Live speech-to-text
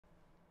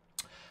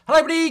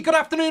Hello everybody, good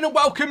afternoon and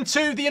welcome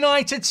to the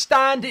United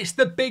Stand. It's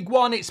the big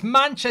one. It's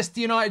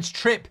Manchester United's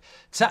trip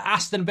to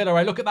Aston Villa.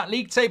 I look at that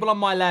league table on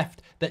my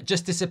left that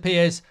just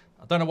disappears.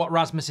 I don't know what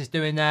Rasmus is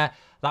doing there.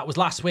 That was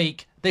last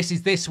week. This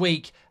is this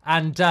week.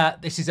 And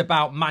this is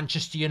about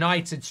Manchester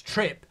United's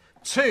trip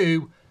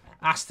to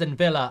Aston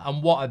Villa.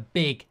 And what a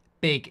big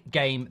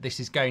game this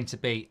is going to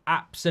be.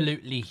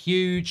 Absolutely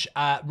huge.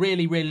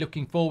 Really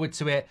looking forward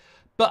to it.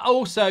 But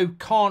also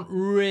can't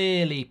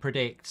really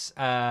predict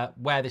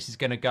where this is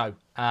going to go.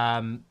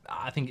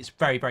 I think it's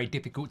very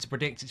difficult to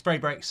predict. It's very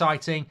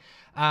exciting.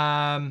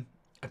 I've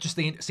just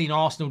seen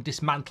Arsenal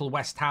dismantle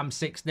West Ham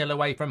 6-0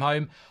 away from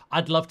home.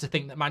 I'd love to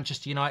think that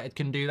Manchester United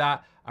can do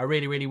that. I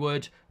really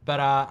would. But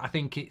I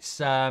think it's...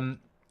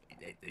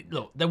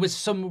 look, there was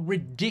some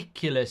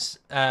ridiculous...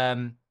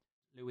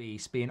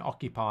 Luis being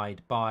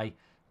occupied by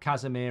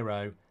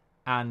Casemiro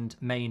and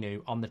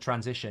Mainu on the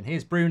transition.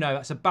 Here's Bruno.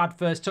 That's a bad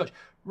first touch.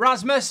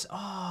 Rasmus.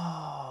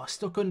 Oh,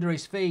 stuck under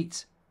his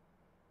feet.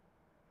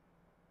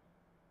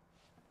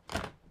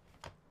 I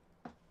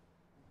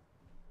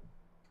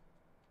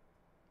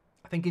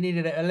think he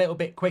needed it a little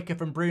bit quicker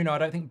from Bruno. I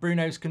don't think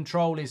Bruno's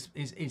control is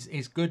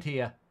good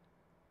here.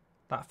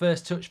 That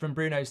first touch from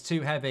Bruno is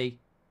too heavy.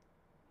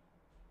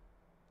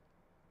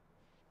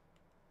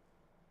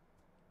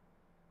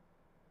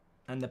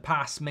 And the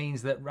pass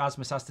means that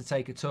Rasmus has to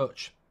take a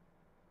touch.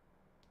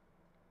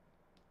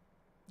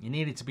 He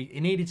needed to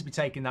be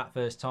taking that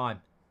first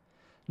time.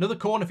 Another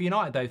corner for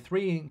United though,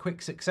 3 in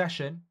quick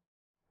succession.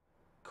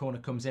 Corner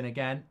comes in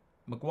again.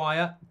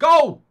 Maguire.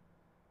 Goal!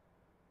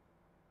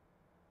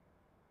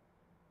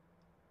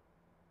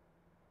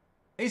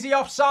 Is he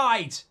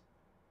offside?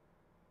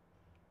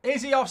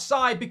 Is he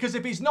offside? Because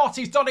if he's not,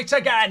 he's done it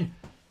again.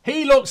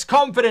 He looks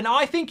confident.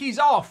 I think he's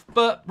off,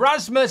 but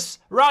Rasmus.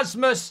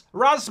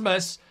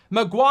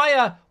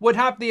 Maguire would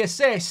have the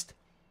assist.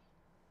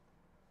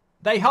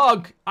 They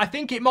hug. I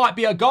think it might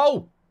be a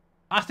goal.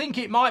 I think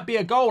it might be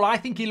a goal. I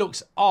think he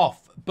looks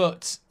off.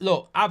 But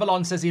look,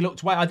 Avalon says he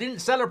looked well. I didn't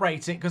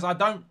celebrate it because I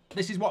don't...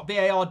 This is what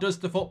VAR does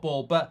to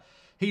football. But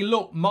he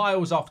looked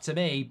miles off to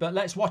me. But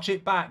let's watch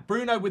it back.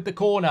 Bruno with the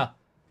corner.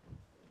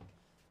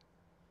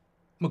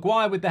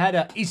 Maguire with the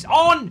header. He's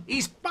on.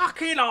 He's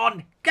fucking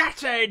on.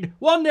 Get in.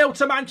 1-0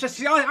 to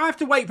Manchester. I have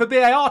to wait for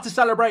VAR to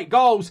celebrate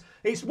goals.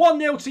 It's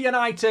 1-0 to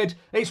United.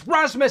 It's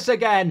Rasmus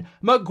again.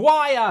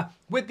 Maguire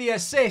with the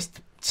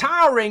assist.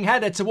 Towering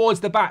header towards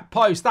the back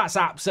post. That's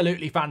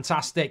absolutely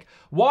fantastic.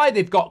 Why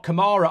they've got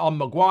Kamara on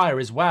Maguire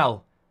as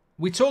well.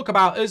 We talk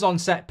about us on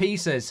set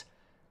pieces.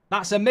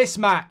 That's a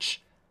mismatch.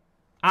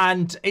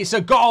 And it's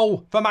a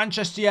goal for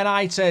Manchester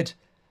United.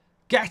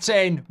 Get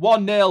in.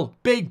 1-0.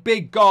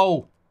 Big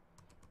goal.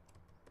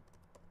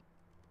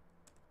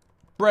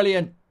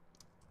 Brilliant.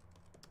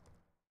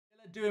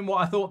 Doing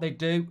what I thought they'd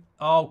do.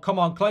 Oh, come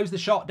on. Close the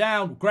shot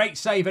down. Great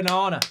save,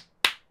 Onana.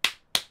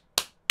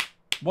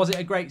 Was it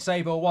a great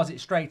save or was it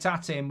straight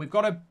at him? We've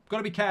got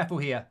to be careful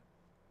here.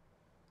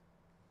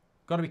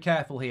 Got to be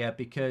careful here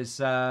because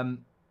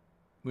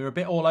we're a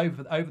bit all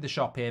over the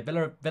shop here.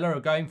 Villa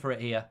are going for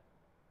it here.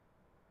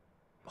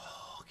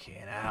 Oh,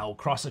 fucking hell.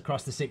 Cross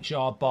across the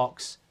 6-yard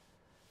box.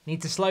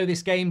 Need to slow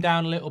this game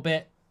down a little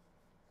bit.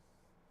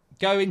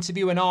 Go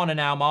interview Onana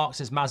now, Mark,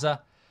 says Mazza.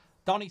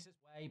 Donny says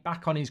way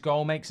back on his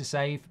goal, makes a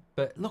save.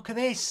 But look at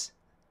this.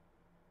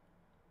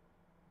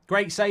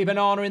 Great save,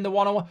 Onana in the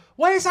one-on-one.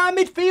 Where's our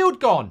midfield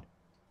gone?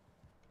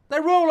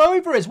 They're all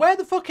over us. Where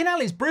the fucking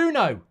hell is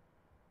Bruno?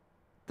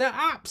 They're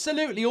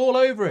absolutely all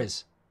over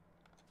us.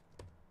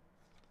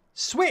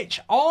 Switch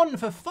on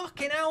for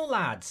fucking hell,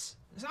 lads.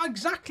 That's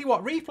exactly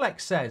what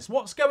Reflex says.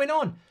 What's going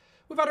on?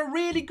 We've had a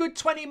really good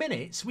 20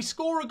 minutes. We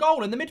score a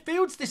goal and the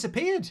midfield's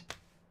disappeared.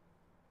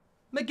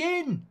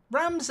 McGinn,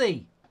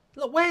 Ramsey.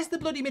 Look, where's the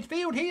bloody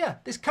midfield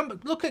here?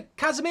 Look at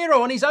Casemiro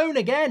on his own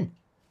again.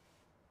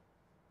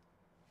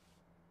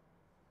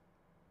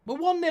 We're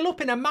 1-0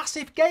 up in a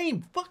massive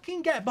game.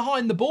 Fucking get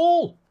behind the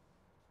ball.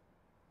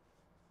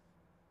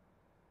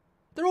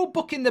 They're all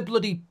booking the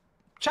bloody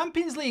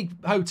Champions League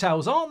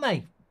hotels, aren't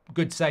they?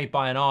 Good save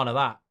by Onana,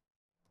 that.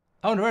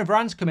 Oh, no,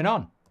 Varane's coming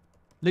on.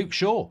 Luke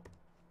Shaw.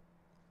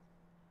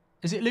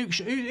 Is it Luke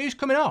Shaw? Who's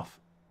coming off?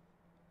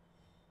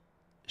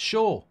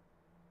 Shaw.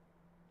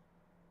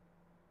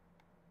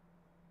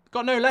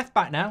 Got no left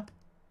back now.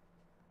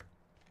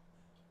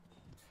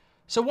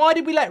 So why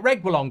did we let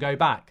Reguilon go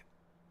back?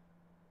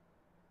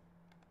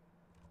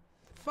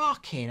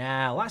 Fucking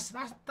hell.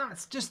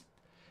 That's just...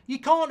 You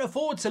can't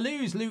afford to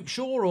lose Luke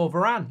Shaw or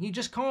Varane. You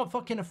just can't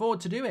fucking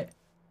afford to do it.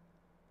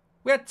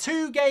 We had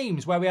 2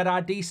 games where we had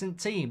our decent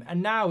team.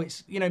 And now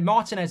it's, you know,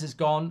 Martinez has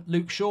gone.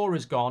 Luke Shaw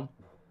has gone.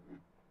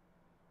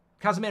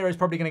 Casemiro is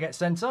probably going to get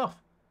sent off.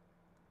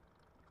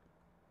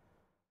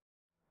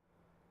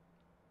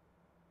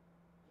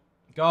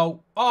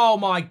 Goal. Oh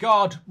my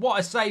God. What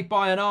a save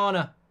by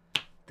Onana.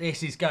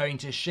 This is going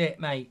to shit,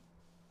 mate.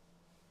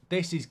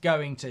 This is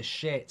going to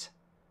shit.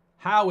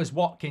 How has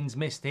Watkins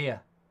missed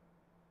here?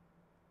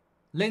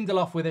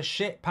 Lindelof with a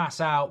shit pass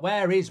out.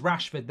 Where is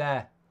Rashford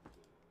there?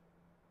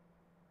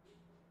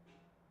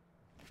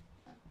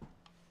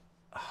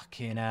 Oh,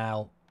 Fucking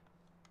hell.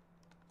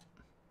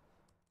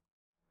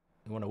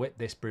 You want to whip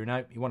this,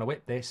 Bruno. You want to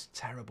whip this.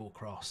 Terrible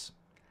cross.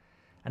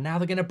 And now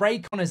they're going to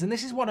break on us. And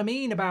this is what I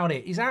mean about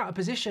it. He's out of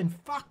position.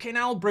 Fucking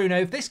hell,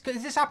 Bruno. If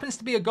this happens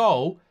to be a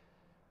goal,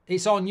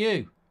 it's on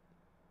you.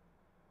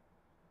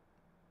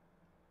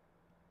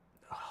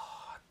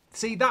 Oh,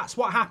 see, that's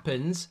what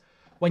happens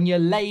when you're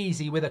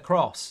lazy with a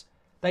cross.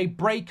 They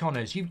break on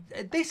us.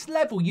 At this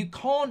level, you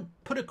can't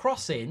put a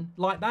cross in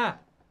like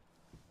that.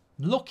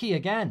 Lucky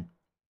again.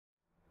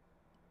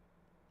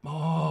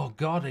 Oh,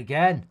 God,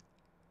 again.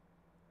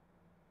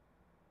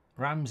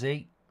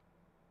 Ramsey.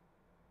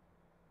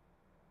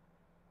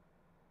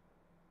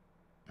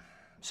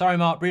 Sorry,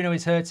 Mark. Bruno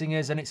is hurting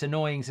us and it's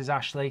annoying, says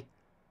Ashley.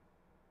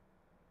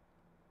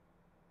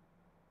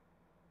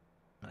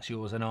 That's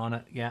yours,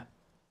 Anana. Yeah.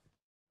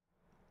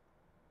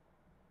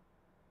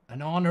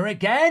 Anana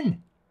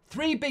again.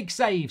 3 big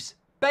saves.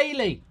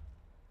 Bailey.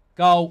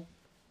 Goal.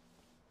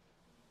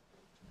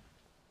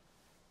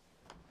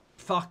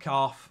 Fuck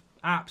off.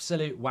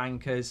 Absolute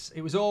wankers.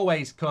 It was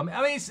always coming.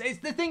 I mean,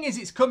 the thing is,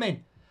 it's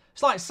coming.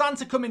 It's like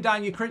Santa coming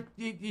down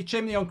your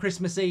chimney on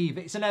Christmas Eve.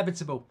 It's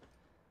inevitable.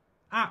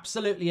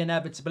 Absolutely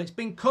inevitable. It's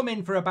been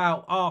coming for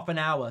about half an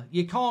hour.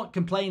 You can't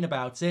complain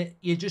about it.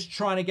 You're just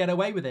trying to get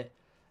away with it.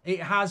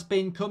 It has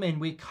been coming.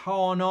 We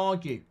can't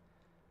argue.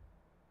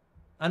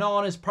 And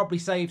Arna's probably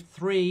saved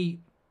 3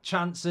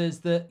 chances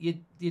that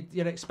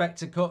you'd expect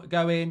to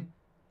go in.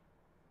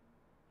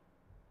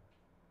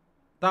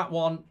 That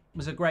one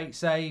was a great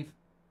save.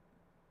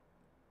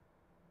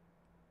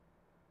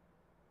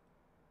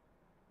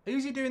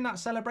 Who's he doing that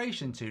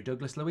celebration to?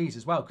 Douglas Luiz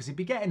as well, because he'd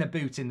be getting a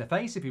boot in the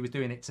face if he was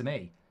doing it to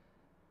me.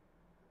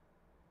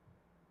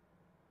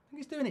 I think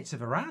he's doing it to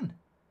Varane.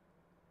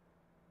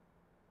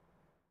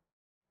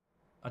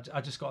 I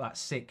just got that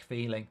sick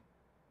feeling.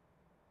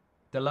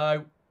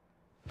 Delo.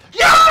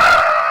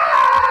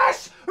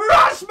 Yes!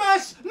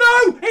 Rasmus!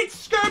 No!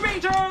 It's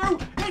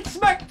Scooby-Doo! It's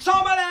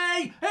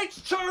McTominay! It's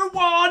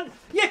 2-1!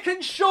 You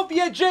can shove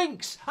your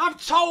jinx!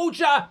 I've told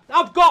you!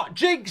 I've got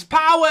jinx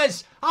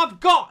powers! I've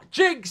got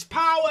jinx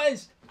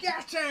powers!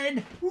 Get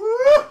in!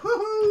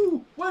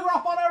 Woohoo! We're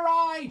off on a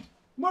ride!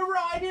 We're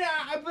riding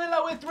out of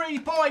Villa with 3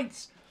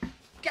 points!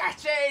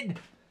 Get in!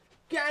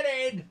 Get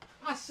in!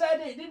 I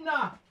said it, didn't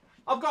I?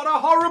 I've got a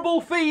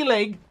horrible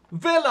feeling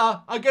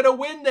Villa are going to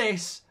win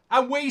this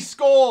and we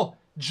score.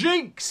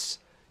 Jinx!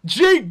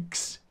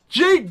 Jinx!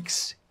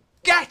 Jinx!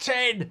 Get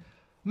in!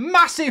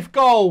 Massive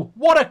goal!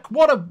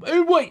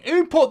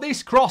 Who put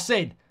this cross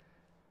in?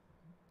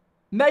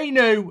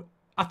 Mainu.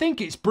 I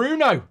think it's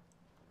Bruno.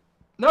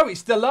 No,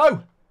 it's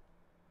Delo.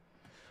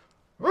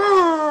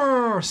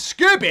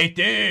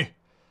 Scooby-Doo!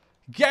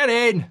 Get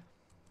in!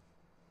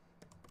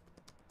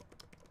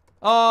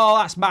 Oh,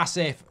 that's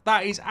massive.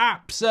 That is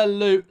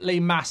absolutely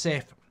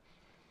massive.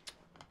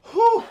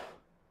 Whew.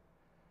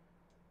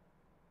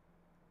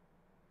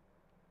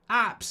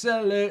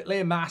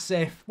 Absolutely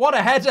massive. What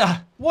a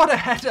header. What a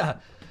header.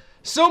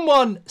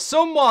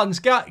 Someone's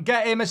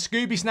get him a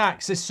Scooby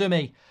snack, says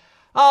Sumi.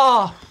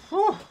 Ah,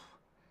 oh,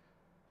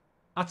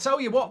 I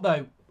tell you what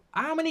though,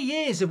 how many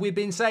years have we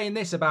been saying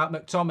this about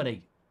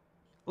McTominay?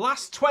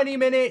 Last 20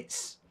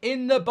 minutes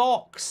in the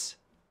box.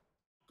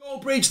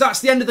 Goldbridge,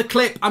 that's the end of the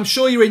clip. I'm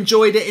sure you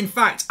enjoyed it. In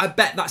fact, I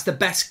bet that's the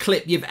best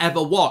clip you've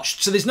ever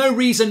watched. So there's no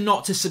reason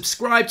not to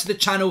subscribe to the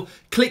channel,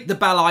 click the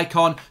bell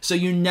icon so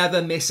you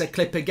never miss a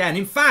clip again.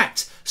 In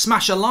fact,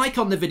 smash a like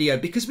on the video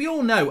because we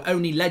all know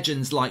only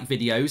legends like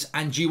videos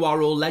and you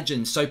are all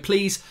legends. So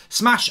please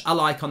smash a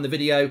like on the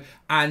video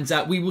and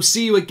we will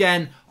see you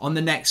again on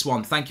the next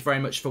one. Thank you very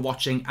much for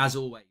watching as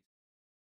always.